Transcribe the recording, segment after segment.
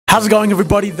How's it going,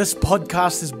 everybody? This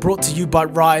podcast is brought to you by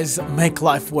Rise Make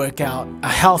Life Workout, a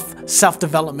health,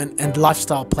 self-development and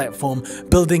lifestyle platform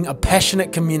building a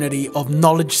passionate community of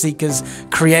knowledge seekers,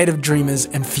 creative dreamers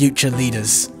and future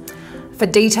leaders. For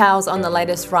details on the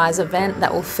latest Rise event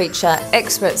that will feature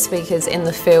expert speakers in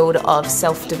the field of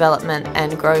self-development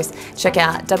and growth, check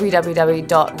out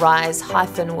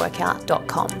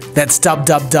www.rise-workout.com. That's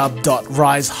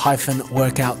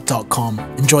www.rise-workout.com.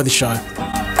 Enjoy the show.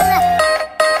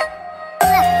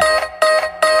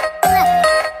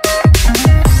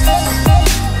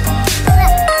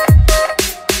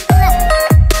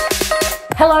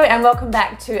 Hello and welcome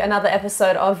back to another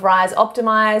episode of Rise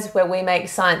Optimize, where we make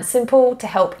science simple to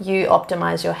help you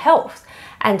optimize your health.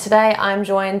 And today I'm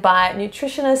joined by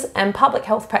nutritionist and public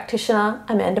health practitioner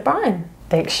Amanda Brien.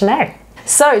 Thanks, Sinead.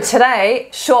 So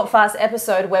today, short fast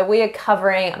episode where we are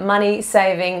covering money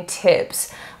saving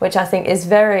tips, which I think is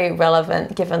very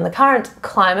relevant given the current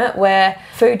climate where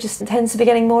food just tends to be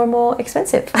getting more and more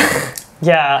expensive.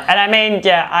 Yeah, and I mean,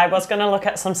 I was going to look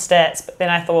at some stats, but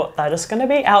then I thought they're just going to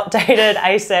be outdated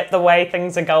ASAP the way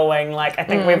things are going. Like, I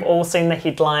think we've all seen the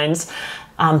headlines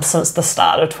since the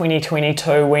start of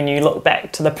 2022 when you look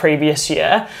back to the previous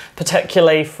year,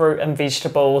 particularly fruit and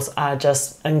vegetables are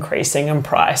just increasing in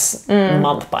price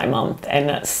month by month.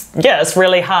 And it's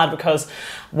really hard because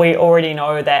we already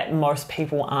know that most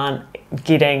people aren't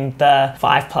getting the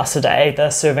 5+ a day, the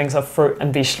servings of fruit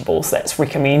and vegetables that's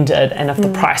recommended. And if the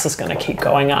price is going to keep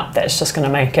going up, that's just going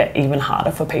to make it even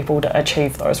harder for people to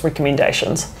achieve those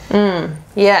recommendations.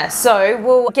 Yeah, so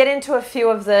we'll get into a few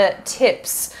of the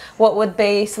tips. What would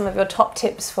be some of your top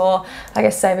tips for, I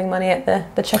guess, saving money at the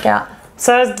checkout?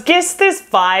 So I guess there's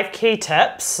 5 key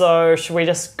tips. So should we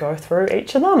just go through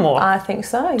each of them? Or? I think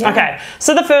so, yeah. Okay,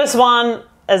 so the first one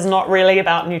is not really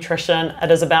about nutrition. It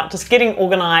is about just getting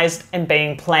organized and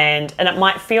being planned. And it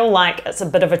might feel like it's a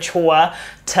bit of a chore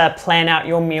to plan out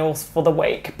your meals for the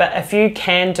week. But if you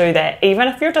can do that, even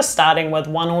if you're just starting with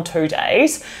 1 or 2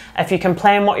 days, if you can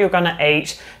plan what you're going to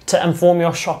eat to inform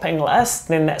your shopping list,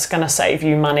 then that's going to save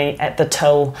you money at the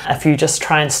till. If you just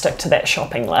try and stick to that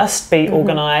shopping list, be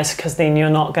organized, because then you're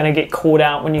not going to get caught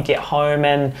out when you get home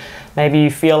and maybe you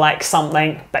feel like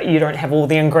something, but you don't have all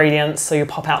the ingredients, so you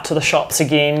pop out to the shops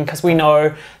again, because we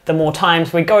know the more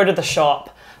times we go to the shop,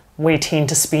 we tend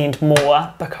to spend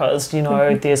more because, you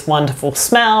know, there's wonderful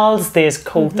smells, there's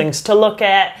cool things to look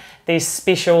at, there's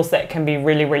specials that can be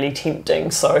really, really tempting.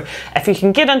 So if you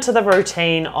can get into the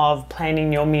routine of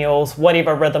planning your meals,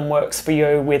 whatever rhythm works for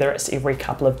you, whether it's every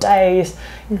couple of days,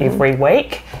 every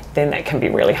week, then that can be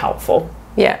really helpful.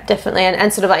 Yeah, definitely.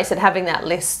 And sort of like you said, having that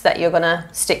list that you're going to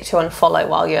stick to and follow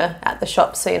while you're at the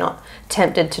shop, so you're not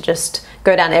tempted to just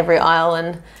go down every aisle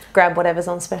and grab whatever's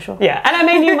on special. Yeah, and I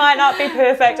mean, you might not be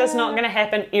perfect. It's not going to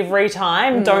happen every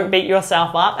time. Don't beat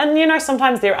yourself up. And, you know,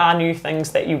 sometimes there are new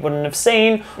things that you wouldn't have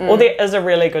seen, or there is a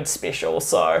really good special.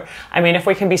 So, I mean, if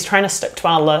we can be trying to stick to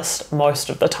our list most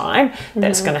of the time,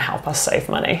 that's going to help us save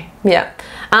money. Yeah.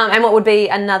 And what would be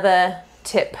another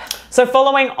tip? So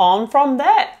following on from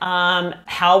that,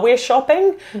 how we're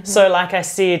shopping. So like I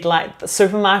said, like the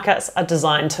supermarkets are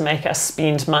designed to make us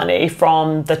spend money,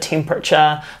 from the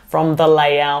temperature, from the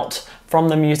layout, from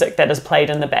the music that is played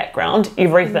in the background.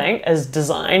 Everything is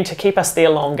designed to keep us there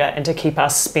longer and to keep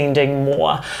us spending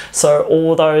more. So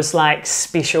all those like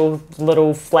special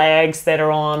little flags that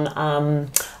are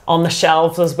on the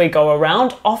shelves as we go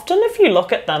around, often if you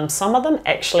look at them, some of them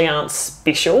actually aren't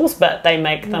specials, but they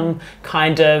make them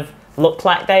kind of look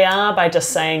like they are by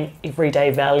just saying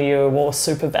everyday value or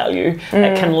super value.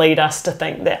 It can lead us to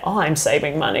think that, oh, I'm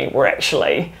saving money, where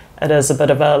actually it is a bit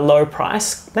of a low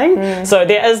price thing. So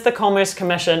there is the Commerce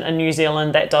Commission in New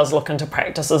Zealand that does look into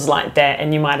practices like that,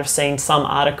 and you might have seen some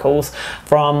articles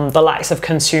from the likes of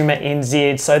Consumer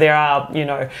NZ. So there are, you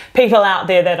know, people out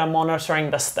there that are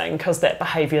monitoring this thing, because that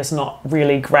behaviour is not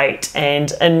really great.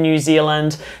 And in New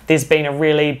Zealand, there's been a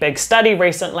really big study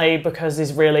recently, because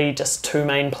there's really just 2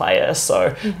 main players.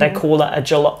 So they call it a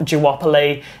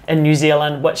duopoly in New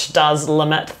Zealand, which does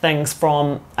limit things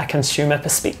from a consumer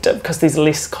perspective, because there's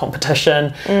less competition.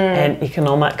 And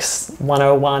economics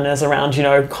 101 is around, you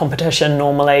know, competition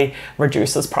normally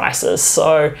reduces prices.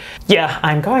 So yeah,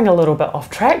 I'm going a little bit off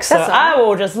track, so I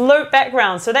will just loop back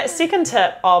around. So that second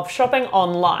tip of shopping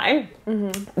online,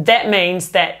 that means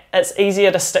that it's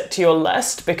easier to stick to your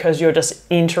list, because you're just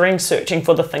entering, searching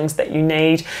for the things that you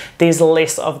need. There's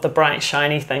less of the bright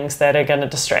shiny things that are going to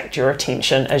distract your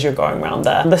attention as you're going around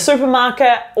the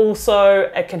supermarket. Also,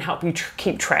 it can help you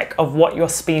keep track of what you're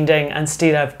spending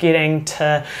instead of getting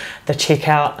to the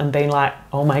checkout and being like,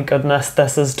 oh my goodness,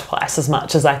 this is twice as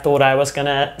much as I thought I was going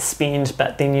to spend,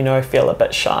 but then, you know, feel a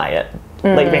bit shy at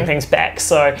leaving things back.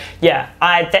 So yeah,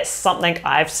 that's something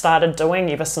I've started doing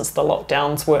ever since the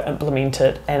lockdowns were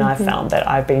implemented, and I found that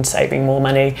I've been saving more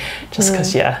money just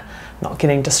because, not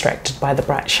getting distracted by the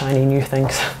bright, shiny new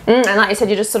things. And like you said,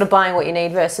 you're just sort of buying what you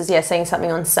need versus, seeing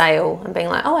something on sale and being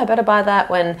like, oh, I better buy that,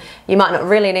 when you might not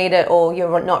really need it, or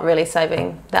you're not really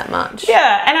saving that much.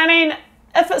 Yeah, and I mean,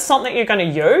 if it's something you're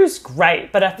going to use,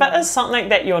 great. But if it is something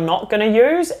that you're not going to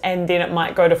use, and then it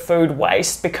might go to food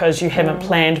waste because you haven't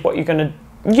planned what you're going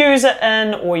to use it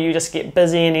in, or you just get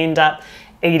busy and end up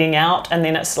eating out, and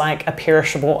then it's like a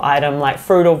perishable item like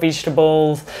fruit or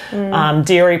vegetables,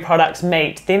 dairy products,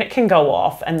 meat, then it can go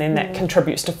off, and then that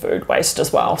contributes to food waste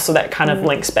as well. So that kind of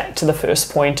links back to the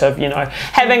first point of, you know,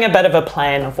 having a bit of a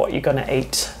plan of what you're going to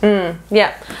eat.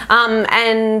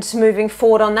 And moving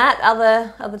forward on that,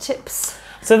 other tips?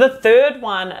 So the third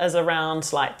one is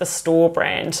around like the store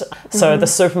brand. So the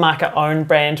supermarket own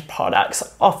brand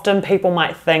products. Often people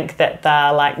might think that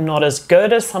they're like not as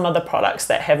good as some of the products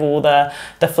that have all the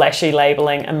flashy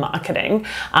labeling and marketing.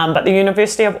 But the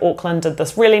University of Auckland did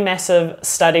this really massive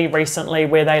study recently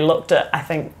where they looked at, I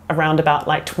think, around about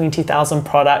like 20,000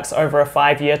 products over a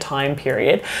 5-year time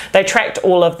period. They tracked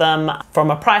all of them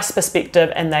from a price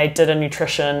perspective, and they did a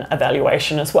nutrition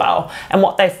evaluation as well. And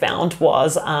what they found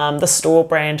was the store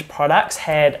brand products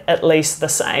had at least the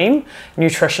same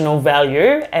nutritional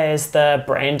value as the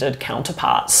branded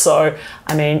counterparts. So,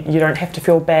 I mean, you don't have to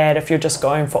feel bad if you're just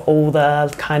going for all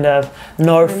the kind of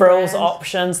no frills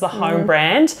options, the home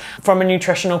brand. From a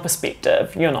nutritional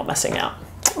perspective, you're not missing out.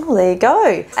 Oh, there you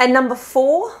go. And number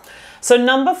 4? So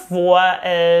number 4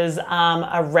 is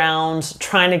around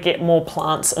trying to get more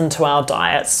plants into our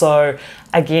diet. So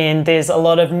again, there's a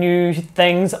lot of new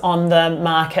things on the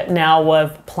market now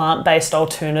with plant-based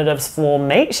alternatives for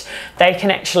meat. They can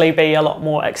actually be a lot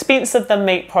more expensive than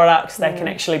meat products. They can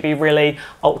actually be really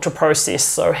ultra-processed,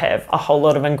 so have a whole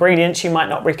lot of ingredients you might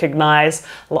not recognize,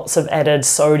 lots of added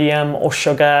sodium or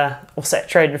sugar or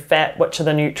saturated fat, which are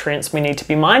the nutrients we need to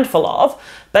be mindful of.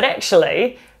 But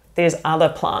actually, there's other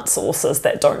plant sources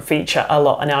that don't feature a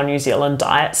lot in our New Zealand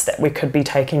diets that we could be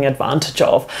taking advantage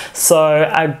of. So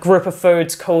a group of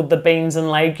foods called the beans and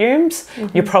legumes,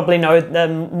 you probably know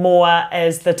them more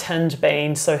as the tinned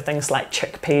beans, so things like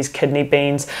chickpeas, kidney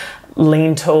beans,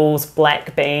 lentils,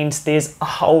 black beans, there's a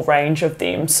whole range of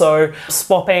them. So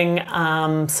swapping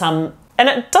some, and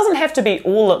it doesn't have to be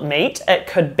all meat, it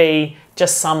could be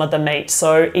just some of the meat.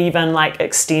 So even like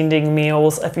extending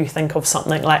meals, if you think of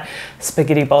something like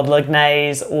spaghetti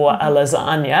bolognese or a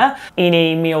lasagna,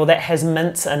 any meal that has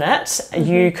mince in it,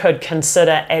 you could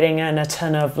consider adding in a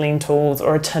tin of lentils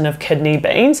or a tin of kidney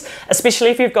beans, especially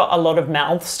if you've got a lot of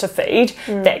mouths to feed.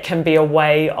 That can be a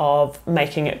way of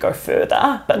making it go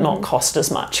further but not cost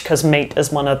as much, because meat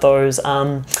is one of those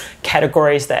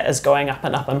categories that is going up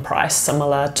and up in price,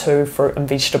 similar to fruit and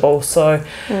vegetables. So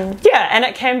yeah, and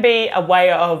it can be a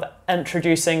way of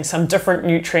introducing some different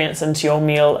nutrients into your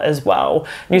meal as well.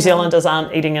 New Zealanders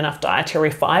aren't eating enough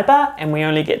dietary fibre, and we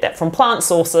only get that from plant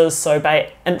sources, so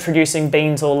by introducing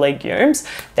beans or legumes,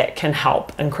 that can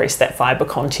help increase that fibre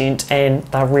content, and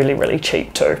they're really, really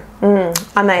cheap too.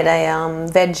 I made a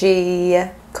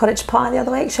veggie cottage pie the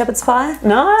other week, shepherd's pie.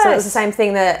 Nice. So it's the same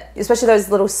thing, that especially those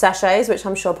little sachets, which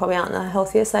I'm sure probably aren't the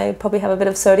healthiest, they probably have a bit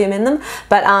of sodium in them,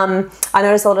 but I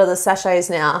notice a lot of the sachets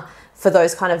now for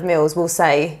those kind of meals will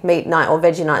say meat night or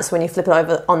veggie night. So when you flip it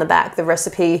over on the back, the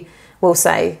recipe will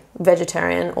say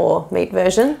vegetarian or meat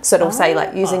version. So it'll say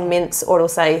like using mince, or it'll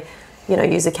say, you know,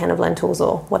 use a can of lentils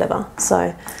or whatever.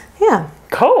 So yeah.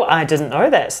 Cool, I didn't know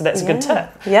that, so that's a good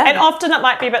tip. Yeah. And often it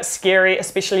might be a bit scary,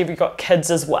 especially if you've got kids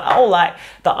as well, like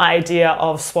the idea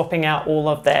of swapping out all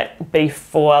of that beef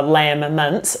for lamb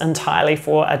mince entirely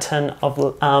for a tin of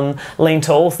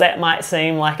lentils. That might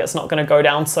seem like it's not going to go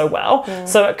down so well.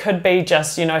 So it could be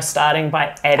just, you know, starting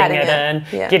by adding it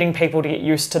in, getting people to get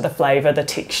used to the flavour, the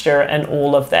texture and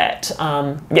all of that.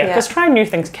 Because trying new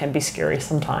things can be scary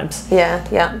sometimes.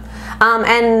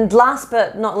 And last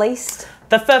but not least,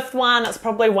 the 5th one, it's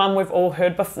probably one we've all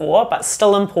heard before, but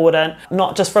still important,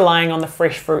 not just relying on the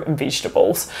fresh fruit and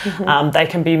vegetables. They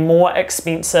can be more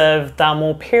expensive, they're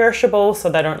more perishable, so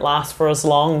they don't last for as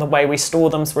long. The way we store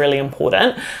them is really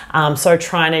important. So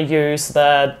trying to use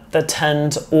the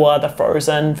tinned or the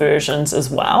frozen versions as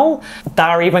well.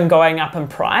 They're even going up in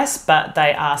price, but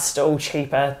they are still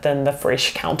cheaper than the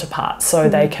fresh counterparts. So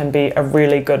they can be a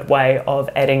really good way of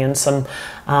adding in some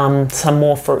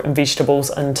more fruit and vegetables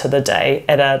into the day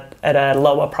at a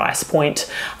lower price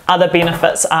point. Other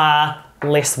benefits are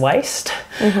less waste.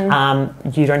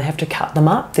 You don't have to cut them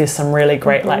up. There's some really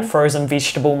great like frozen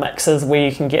vegetable mixes where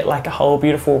you can get like a whole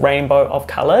beautiful rainbow of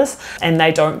colours, and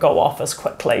they don't go off as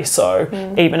quickly. So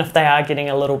even if they are getting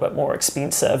a little bit more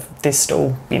expensive, there's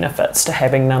still benefits to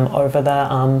having them over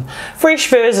the fresh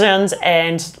versions.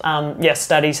 And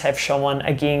studies have shown,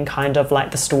 again, kind of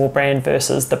like the store brand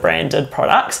versus the branded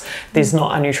products, there's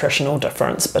not a nutritional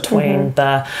difference between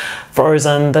the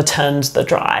frozen, the tinned, the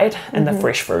dried, and the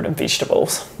fresh fruit and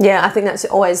vegetables. Yeah, I think that's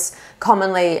always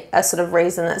commonly a sort of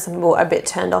reason that some people are a bit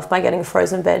turned off by getting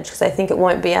frozen veg, because they think it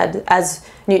won't be as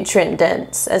nutrient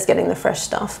dense as getting the fresh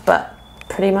stuff, but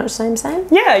pretty much same.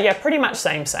 Yeah, pretty much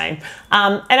same.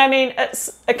 And I mean,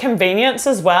 it's a convenience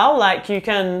as well. Like, you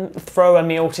can throw a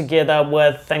meal together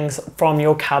with things from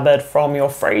your cupboard, from your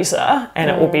freezer, and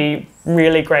it will be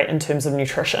really great in terms of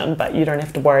nutrition, but you don't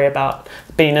have to worry about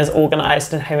being as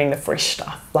organised and having the fresh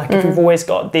stuff. Like, if you've always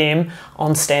got them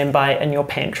on standby in your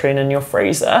pantry and in your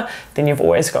freezer, then you've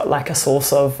always got like a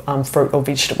source of fruit or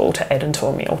vegetable to add into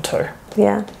a meal too.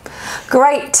 Yeah,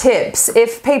 great tips.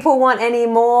 If people want any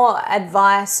more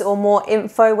advice or more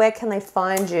info, where can they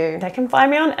find you? They can find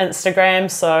me on Instagram,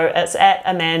 so it's at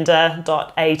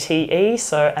amanda.ate,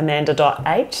 so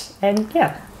amanda.8, and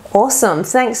yeah. Awesome.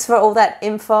 Thanks for all that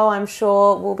info. I'm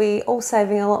sure we'll be all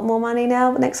saving a lot more money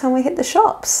now next time we hit the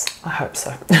shops. I hope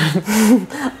so.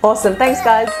 Awesome. Thanks,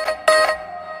 guys.